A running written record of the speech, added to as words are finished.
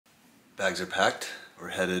Bags are packed. We're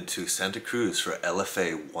headed to Santa Cruz for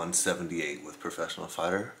LFA 178 with professional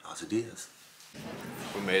fighter Ozzy Diaz.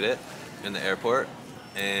 We made it in the airport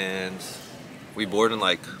and we board in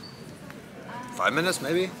like 5 minutes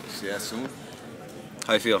maybe? Yeah, soon.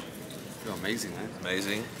 How you feel? I feel amazing, man.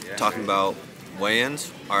 Amazing. Yeah, Talking about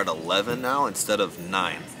weigh-ins are at 11 now instead of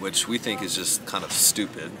 9, which we think is just kind of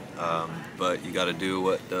stupid. But you got to do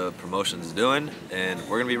what the promotion's doing, and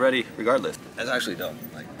we're gonna be ready regardless. That's actually dumb,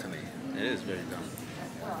 like to me. It is very dumb.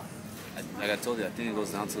 Like I told you, I think it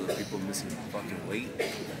goes down to the people missing fucking weight.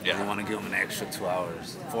 Yeah. They want to give them an extra 2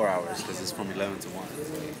 hours, 4 hours, because it's from 11 to 1.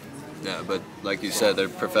 Yeah, but like you said, they're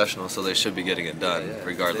professionals, so they should be getting it done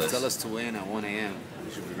regardless. They tell us to weigh in at 1 a.m.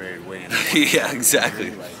 We should be ready to weigh in. Yeah,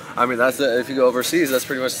 exactly. I mean, that's if you go overseas, that's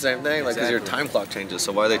pretty much the same thing. Like, because your time clock changes,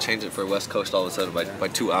 so why they change it for West Coast all of a sudden by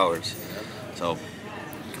 2 hours? So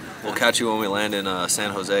we'll catch you when we land in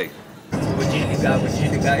San Jose. Got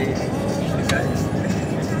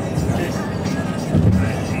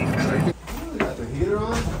the heater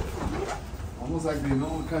on? Almost like they know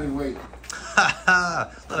what kind of weight.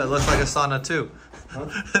 It looks like a sauna too. Huh?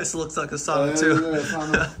 This looks like a sauna too.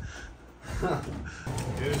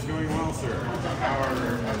 It is going well, sir. How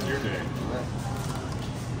how's your day?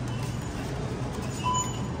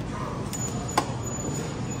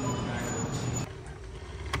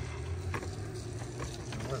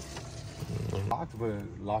 Locked, but it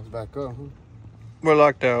locks back up. Huh? We're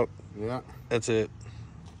locked out. Yeah. That's it.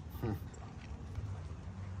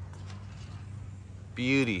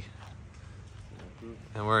 Beauty.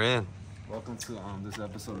 And we're in. Welcome to this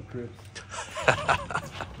episode of Crips.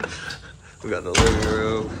 We got the living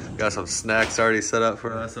room. Got some snacks already set up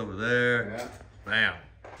for us over there. Yeah. Bam.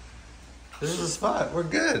 This is the spot. We're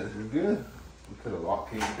good. We're good. We could have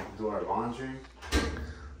walked in, do our laundry.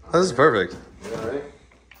 This is perfect. Yeah, right?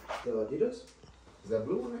 The Adidas? Is that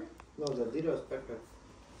blue one, right? No, the Adidas backpack.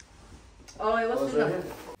 Oh, it wasn't the...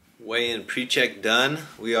 Weigh-in pre-check done.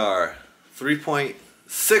 We are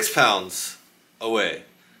 3.6 pounds away.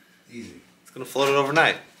 Easy. It's gonna float it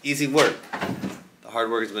overnight. Easy work. The hard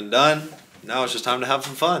work has been done. Now it's just time to have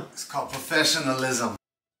some fun. It's called professionalism.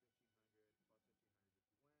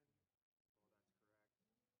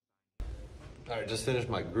 Alright, just finished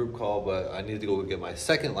my group call, but I need to go get my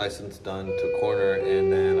second license done to corner, and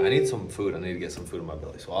then I need some food. I need to get some food in my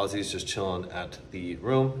belly. So Ozzy's just chilling at the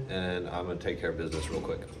room, and I'm gonna take care of business real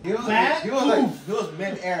quick. You was like,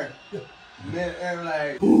 mid-air. Mid-air,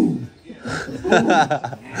 like, boom.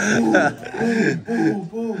 Boom,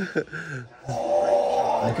 boom.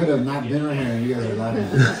 I could have not been right here and you guys are laughing.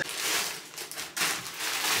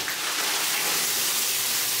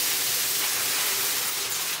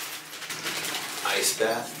 Ice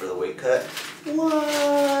bath for the weight cut.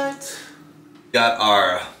 What? Got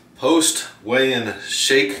our post weigh-in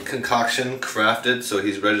shake concoction crafted, so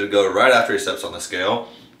he's ready to go right after he steps on the scale.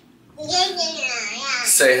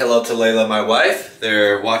 Say hello to Layla, my wife.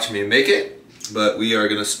 They're watching me make it, but we are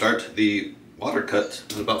gonna start the water cut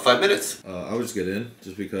in about 5 minutes. I would just get in,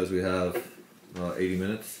 just because we have 80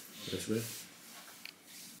 minutes yesterday.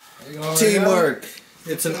 Teamwork.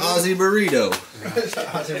 It's an Aussie burrito.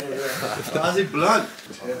 Ozzy Blunt.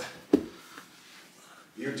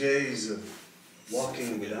 Your days of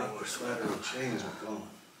walking without your sweater and chains are gone.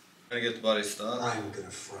 Gonna get the body stopped. I'm gonna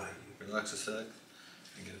fry you. Relax a sec.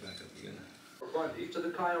 And get it back up again. Each of the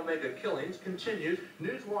Chi Omega killings continues.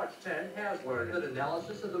 Newswatch 10 has learned that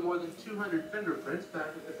analysis of the more than 200 fingerprints found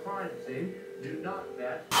at the crime scene do not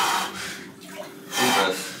match. Deep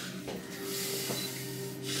breath.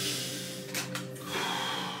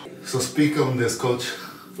 So speak on this, coach,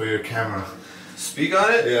 for your camera. Speak on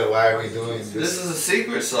it? Yeah, why are we doing this? This is a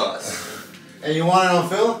secret sauce. And you want it on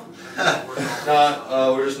film?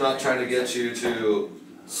 We're just not trying to get you to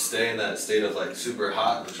stay in that state of like super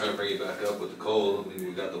hot. We're trying to bring you back up with the cold. I mean,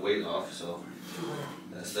 we got the weight off, so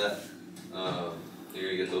that's that. You're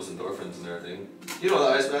gonna get those endorphins and everything. You know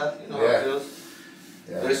the ice bath, you know how it feels.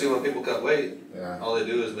 Yeah. Basically, when people cut weight, Yeah. all they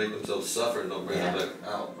do is make themselves suffer and don't bring them back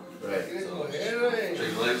out. Right. So, shake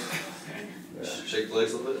the legs. Yeah. Shake the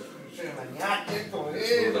legs a little bit.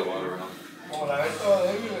 Move that water around.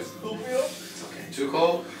 It's okay. Too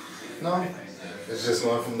cold? No. It's just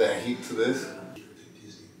going from that heat to this.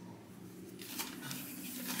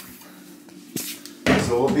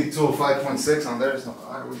 So we'll be to 5.6 on there. So,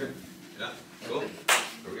 alright, we're good. Yeah. Cool. Here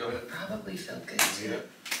we go. Probably felt good. Yeah.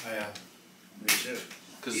 Oh, yeah. Me too.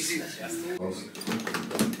 Easy.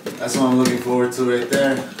 That's what I'm looking forward to right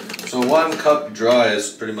there. So 1 cup dry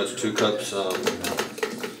is pretty much 2 cups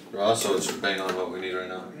raw, so it's bang on what we need right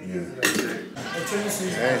now. Yeah.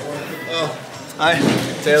 Oh, hi,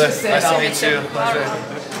 Taylor. Nice to meet you. Pleasure.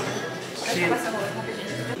 Right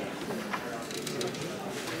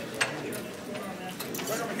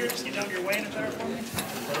over here, just get down to your weighing attire for me.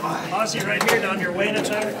 Ozzy, right here, down to your weighing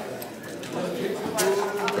attire.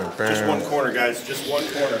 Just one corner, guys. Just one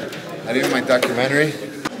corner. I did my documentary.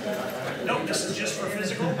 Nope, this is just for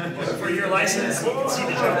physical. For your license, you can see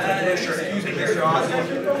the job.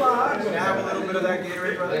 Can I have a little bit of that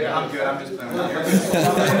Gatorade, brother? Yeah, I'm good. I'm just playing with you.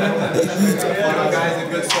 Guy's a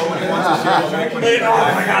good soul when he wants to share a drink. When he's Oh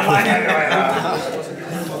my God,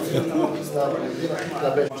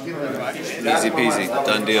 Easy peasy,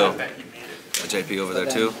 done deal. Got JP over there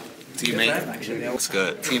too. Teammate. Looks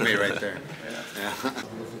good. Teammate right there. Yeah.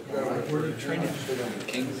 Where are you training?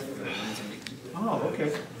 Kings. Oh, okay.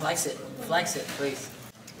 Flex it, please.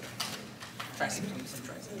 Tricep, please.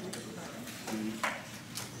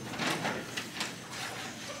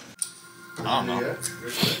 I don't know.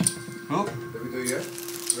 Who? Did we do it yet?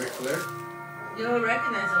 Ric Flair? You don't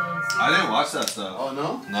recognize him when you see I didn't watch that stuff. Oh,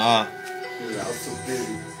 no? Nah. Dude, I was so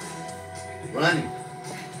busy. Running.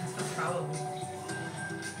 Probably.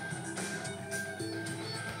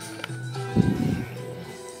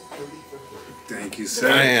 Thank you, sir.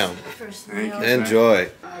 Damn. Thank you. Enjoy.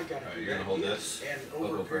 Alright, you're gonna hold this up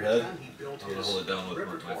overhead. I'm gonna hold it down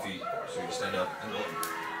with my feet. So you stand up and go.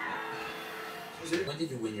 When did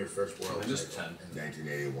you win your first world? Just 10.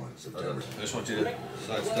 1981, September. I just want you to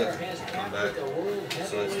side step, come back,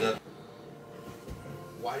 side step.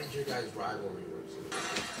 Why did your guys' rivalry work?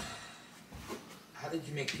 How did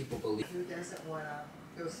you make people believe? Who doesn't want to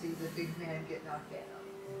go see the big man get knocked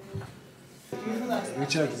out? We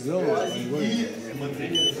checked Zillow.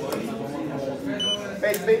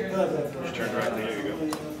 Just turn right there. You go.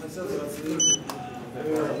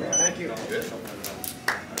 Thank you.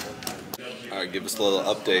 Alright, give us a little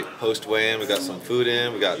update. Post weigh-in, we got some food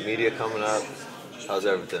in, we got media coming up. How's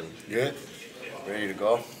everything? Good. Ready to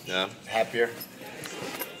go. Yeah? Happier.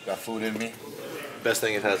 Got food in me. Best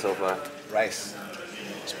thing you've had so far? Rice.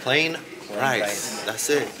 Just plain rice. That's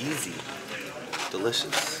it. Easy.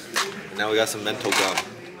 Delicious. And now we got some mental gum.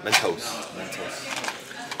 Mentos.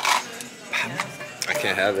 I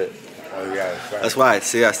can't have it. Oh, yeah. That's why,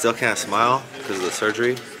 see, I still can't smile because of the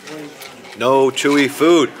surgery. No chewy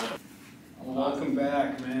food. Welcome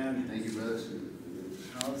back, man. Thank you, brothers.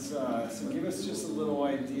 So give us just a little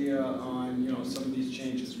idea on, some of these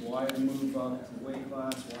changes. Why move up to weight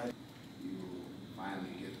class? Why? You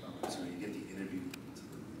finally get the opportunity, you get the interview to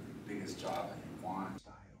the biggest job that you want.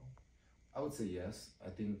 I would say yes. I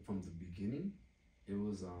think from the beginning, it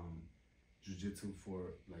was jiu-jitsu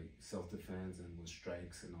for like self-defense and with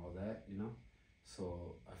strikes and all that,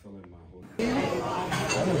 So I feel like my whole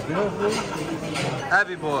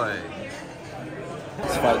Happy boy.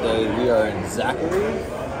 It's fight day. We are in Zachary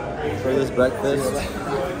for this breakfast.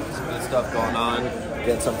 Some good stuff going on.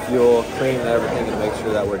 Get some fuel, cream, and everything to make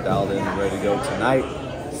sure that we're dialed in and ready to go tonight,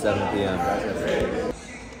 7 p.m.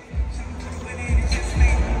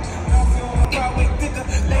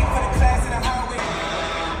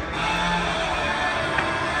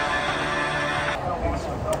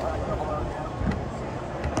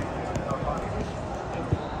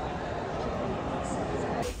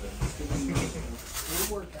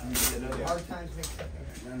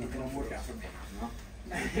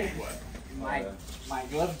 My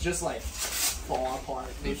gloves just like fall apart.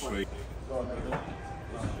 Sweet.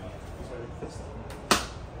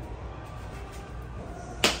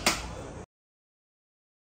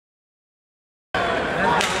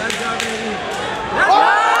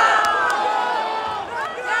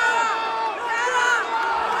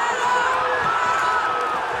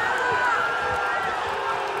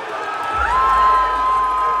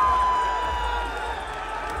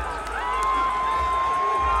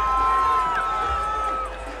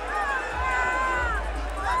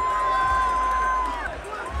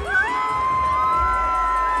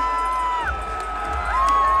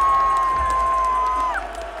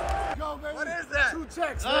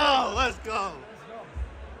 Oh, let's go.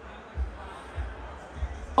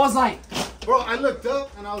 I was like, Bro, I looked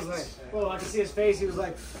up and I was like, bro, I could see his face. He was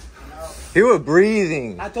like, He was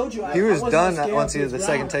breathing. I told you. He was I done scared once he to did the his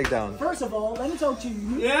second ground. takedown. First of all, let me talk to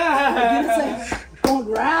you. Yeah. You didn't say,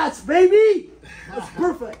 congrats, baby. That's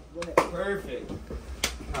perfect. Perfect.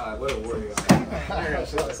 What a warrior. What a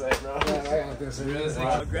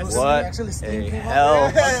hell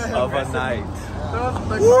of a night.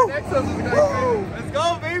 Let's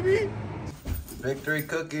go, baby. Victory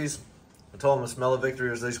cookies. I told him the smell of victory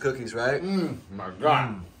was these cookies, right? my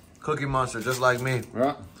God. Cookie monster, just like me.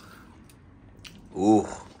 Yeah. Ooh.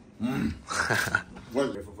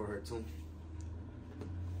 Grateful for her too.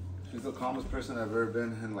 She's the calmest person I've ever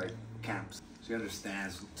been in like camps. She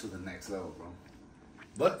understands to the next level, bro.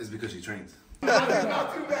 But it's because she trains. Ozzy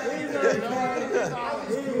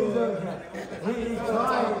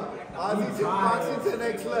took boxing to the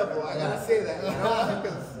next level. I gotta say that.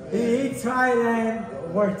 He tried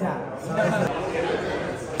and worked out.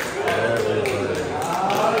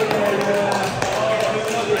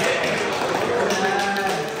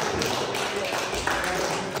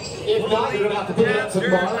 If not, you're gonna have to pick it up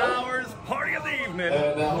tomorrow. Party of the evening.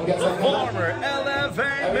 The former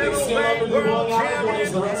LFA middleweight world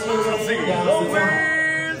champion, Ozzy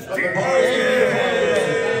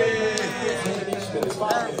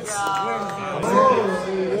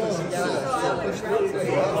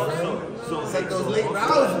It's like those late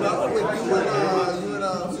rounds, bro.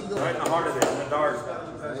 Right in the heart of it, in the dark.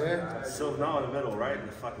 So now in the middle, right in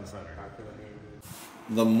the fucking center.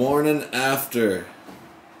 The morning after.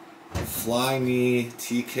 Flying knee,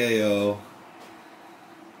 TKO.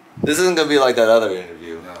 This isn't gonna be like that other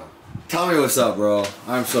interview. No. Tell me what's up, bro.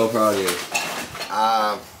 I'm so proud of you.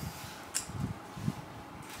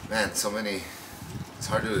 Man, so many. It's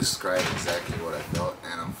hard to describe exactly what I felt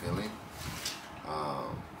and I'm feeling.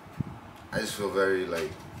 I just feel very like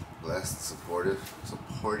blessed, supported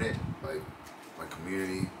by my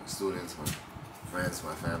community, my students, my friends,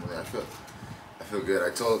 my family. I feel good. I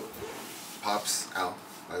told Pops Al,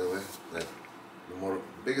 by the way, that the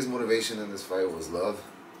biggest motivation in this fight was love,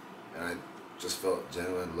 and I just felt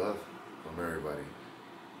genuine love from everybody,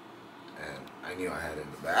 and I knew I had it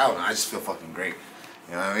in the bag. I don't know, I just feel fucking great,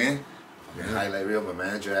 you know what I mean? Yeah. Highlight reel, my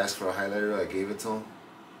manager asked for a highlight reel, I gave it to him,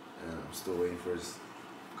 and I'm still waiting for his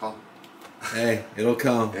call. Hey, it'll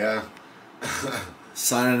come. Yeah.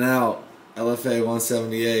 Signing out, LFA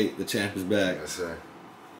 178, the champ is back. Yes, sir.